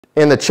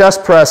In the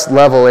chest press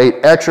level 8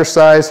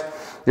 exercise,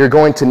 you're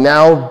going to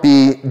now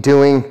be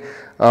doing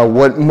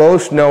what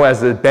most know as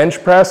the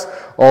bench press,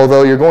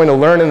 although you're going to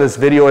learn in this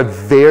video a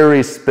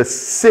very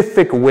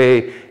specific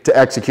way to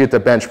execute the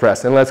bench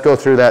press. And let's go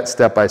through that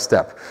step by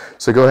step.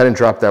 So go ahead and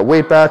drop that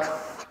weight back.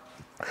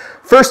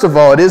 First of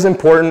all, it is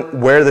important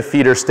where the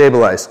feet are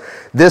stabilized.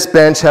 This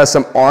bench has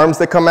some arms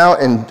that come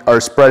out and are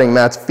spreading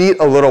Matt's feet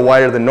a little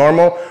wider than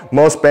normal.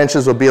 Most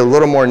benches will be a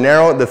little more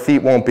narrow. The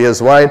feet won't be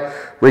as wide.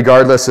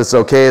 Regardless, it's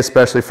okay,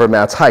 especially for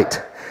Matt's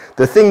height.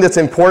 The thing that's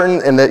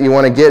important and that you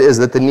want to get is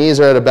that the knees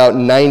are at about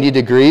 90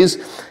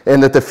 degrees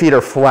and that the feet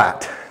are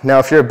flat. Now,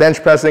 if you're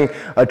bench pressing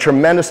a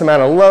tremendous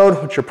amount of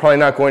load, which you're probably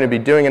not going to be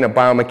doing in a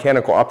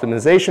biomechanical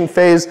optimization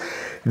phase,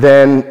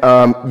 then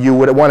you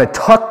would want to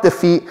tuck the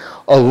feet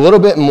a little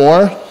bit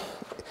more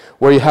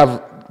where you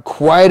have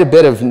quite a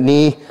bit of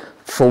knee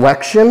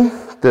flexion,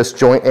 this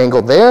joint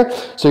angle there.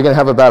 So you're going to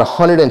have about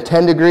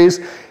 110 degrees.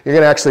 You're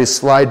going to actually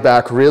slide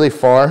back really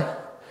far.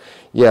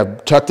 Yeah,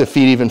 tuck the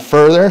feet even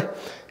further.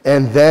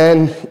 And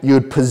then you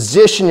would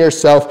position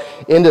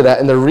yourself into that.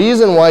 And the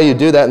reason why you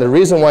do that, and the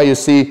reason why you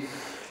see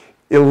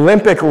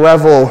Olympic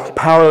level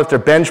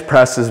powerlifter bench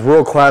presses,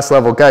 world class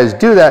level guys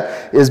do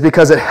that, is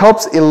because it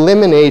helps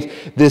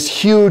eliminate this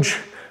huge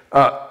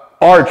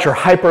arch or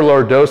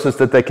hyperlordosis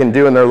that they can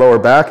do in their lower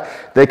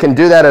back. They can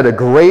do that at a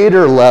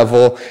greater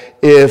level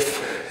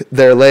if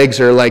their legs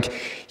are like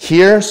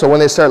here. So when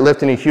they start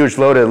lifting a huge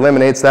load, it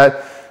eliminates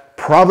that.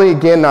 Probably,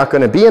 again, not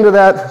going to be into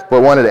that,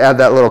 but wanted to add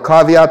that little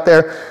caveat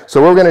there.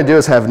 So what we're going to do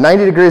is have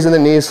 90 degrees in the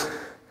knees,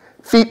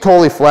 feet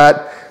totally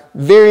flat.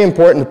 Very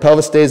important, the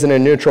pelvis stays in a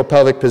neutral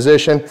pelvic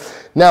position.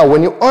 Now,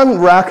 when you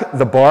unrack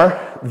the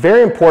bar,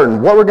 very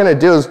important, what we're going to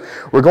do is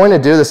we're going to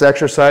do this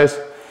exercise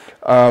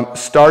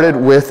started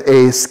with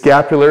a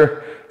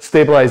scapular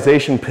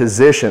stabilization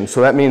position.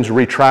 So that means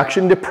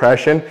retraction,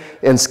 depression,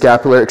 and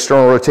scapular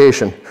external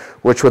rotation,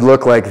 which would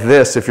look like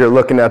this if you're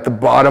looking at the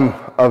bottom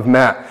of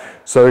mat.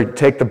 So you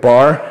take the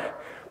bar,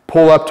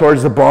 pull up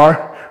towards the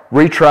bar,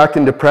 retract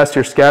and depress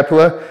your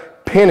scapula,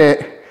 pin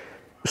it,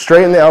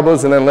 straighten the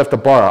elbows, and then lift the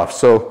bar off.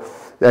 So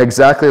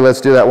exactly,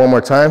 let's do that one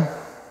more time.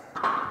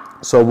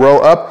 So row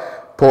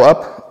up, pull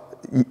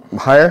up,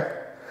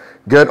 higher,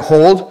 good,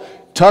 hold,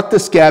 tuck the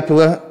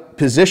scapula,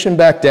 position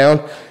back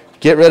down,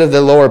 get rid of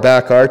the lower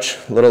back arch,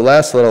 a little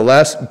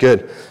less,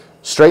 good.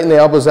 Straighten the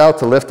elbows out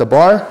to lift the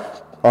bar,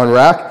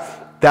 unrack.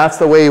 That's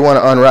the way you want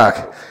to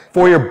unrack.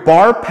 For your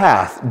bar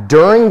path,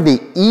 during the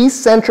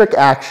eccentric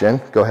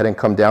action, go ahead and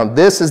come down.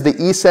 This is the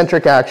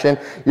eccentric action.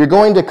 You're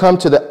going to come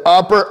to the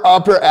upper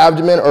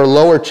abdomen or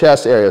lower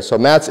chest area. So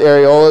Matt's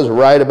areola is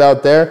right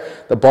about there.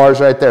 The bar's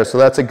right there. So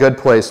that's a good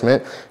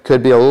placement.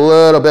 Could be a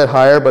little bit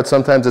higher, but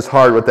sometimes it's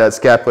hard with that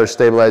scapular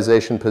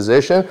stabilization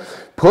position.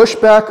 Push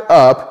back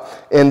up,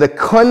 and the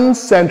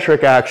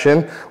concentric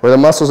action, where the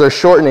muscles are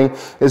shortening,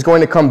 is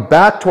going to come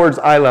back towards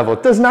eye level.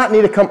 It does not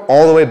need to come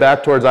all the way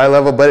back towards eye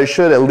level, but it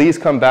should at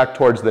least come back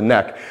towards the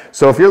neck.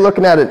 So if you're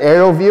looking at an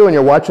aerial view and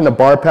you're watching the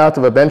bar path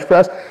of a bench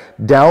press,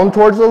 down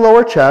towards the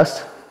lower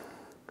chest,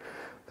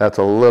 that's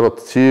a little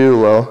too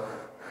low.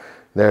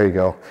 There you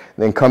go.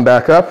 And then come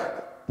back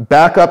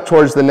up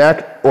towards the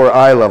neck or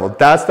eye level.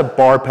 That's the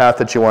bar path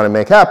that you want to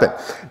make happen.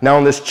 Now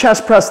in this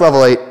chest press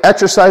level 8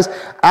 exercise,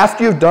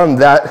 after you've done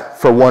that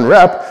for 1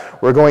 rep,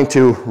 we're going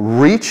to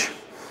reach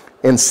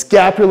and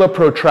scapula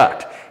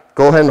protract.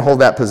 Go ahead and hold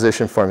that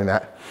position for me,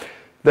 Matt.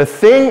 The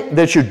thing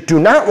that you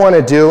do not want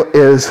to do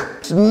is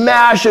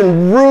smash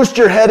and roost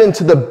your head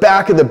into the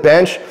back of the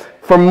bench.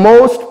 For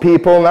most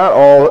people, not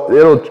all,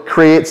 it'll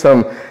create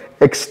some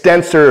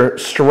extensor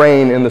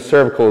strain in the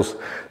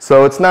cervicals.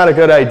 So it's not a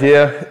good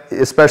idea,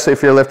 especially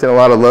if you're lifting a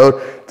lot of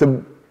load,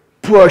 to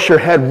push your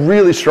head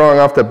really strong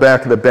off the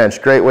back of the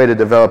bench. Great way to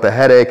develop a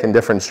headache and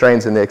different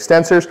strains in the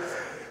extensors.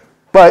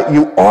 But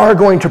you are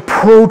going to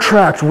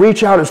protract,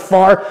 reach out as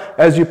far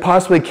as you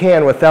possibly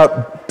can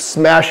without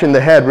smashing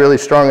the head really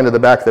strong into the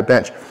back of the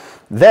bench.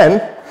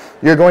 Then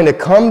you're going to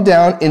come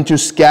down into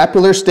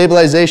scapular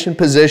stabilization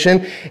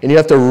position, and you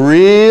have to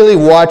really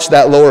watch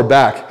that lower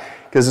back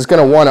because it's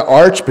going to want to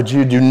arch, but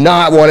you do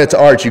not want it to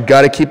arch. You've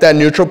got to keep that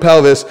neutral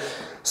pelvis.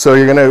 So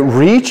you're going to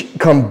reach,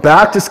 come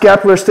back to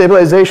scapular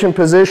stabilization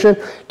position,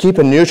 keep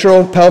a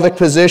neutral pelvic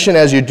position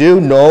as you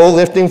do, no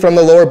lifting from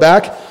the lower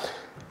back.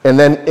 And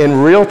then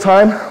in real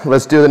time,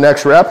 let's do the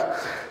next rep.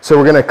 So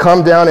we're going to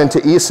come down into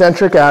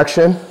eccentric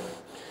action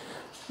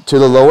to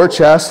the lower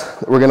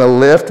chest. We're going to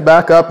lift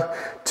back up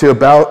to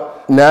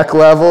about neck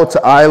level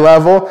to eye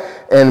level.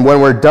 And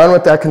when we're done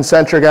with that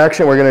concentric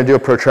action, we're going to do a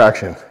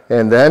protraction.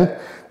 And then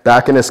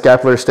back into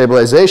scapular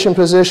stabilization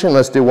position.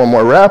 Let's do one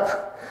more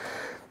rep.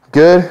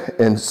 Good.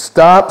 And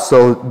stop.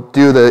 So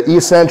do the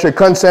eccentric,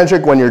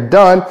 concentric. When you're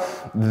done,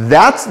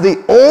 that's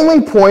the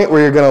only point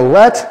where you're going to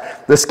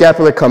let the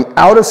scapula come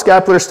out of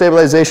scapular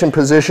stabilization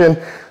position,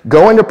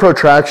 go into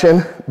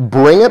protraction,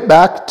 bring it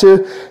back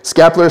to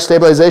scapular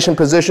stabilization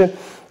position,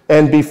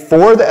 and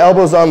before the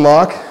elbows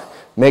unlock,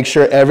 make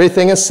sure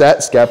everything is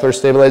set, scapular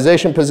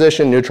stabilization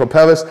position, neutral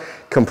pelvis,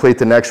 complete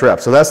the next rep.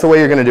 So that's the way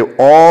you're going to do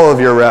all of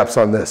your reps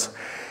on this.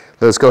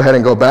 Let's go ahead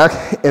and go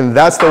back. And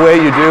that's the way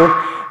you do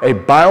a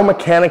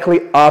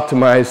biomechanically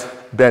optimized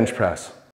bench press.